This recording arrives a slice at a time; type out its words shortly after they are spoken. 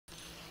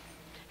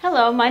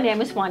Hello, my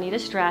name is Juanita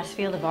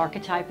Strassfield of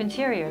Archetype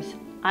Interiors.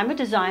 I'm a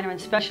designer and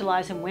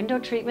specialize in window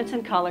treatments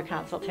and color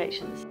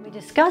consultations. We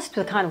discussed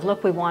the kind of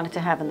look we wanted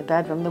to have in the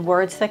bedroom. The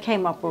words that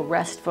came up were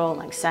restful,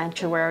 like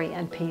sanctuary,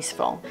 and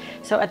peaceful.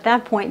 So at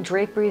that point,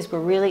 draperies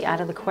were really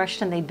out of the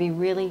question. They'd be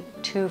really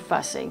too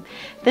fussy.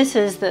 This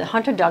is the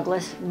Hunter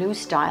Douglas New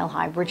Style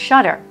Hybrid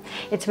Shutter.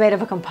 It's made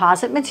of a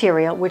composite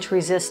material which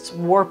resists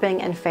warping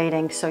and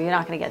fading, so you're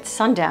not going to get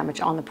sun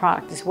damage on the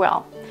product as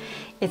well.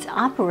 It's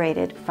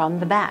operated from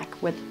the back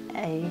with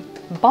a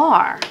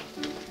bar,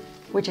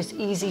 which is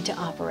easy to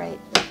operate.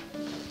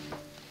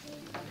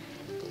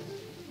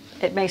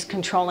 It makes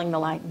controlling the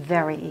light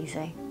very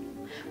easy.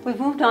 We've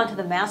moved on to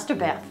the master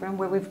bathroom,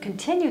 where we've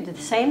continued the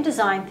same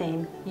design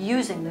theme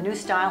using the New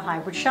Style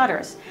Hybrid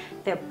Shutters.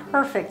 They're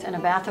perfect in a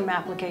bathroom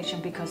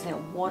application because they're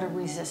water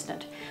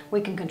resistant. We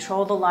can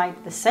control the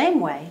light the same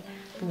way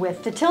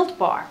with the tilt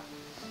bar.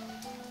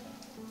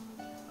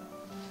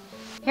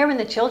 Here in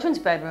the children's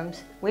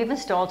bedrooms, we've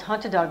installed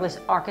Hunter Douglas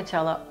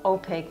Architella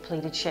opaque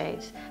pleated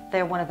shades.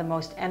 They're one of the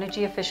most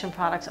energy efficient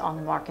products on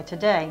the market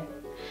today.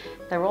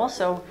 They're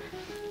also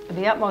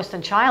the utmost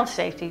in child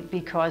safety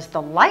because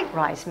the light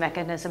rise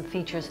mechanism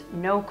features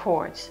no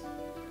cords.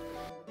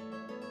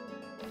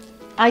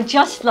 I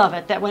just love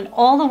it that when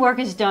all the work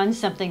is done,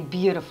 something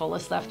beautiful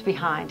is left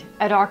behind.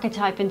 At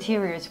Archetype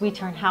Interiors, we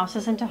turn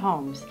houses into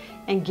homes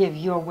and give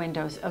your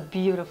windows a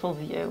beautiful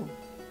view.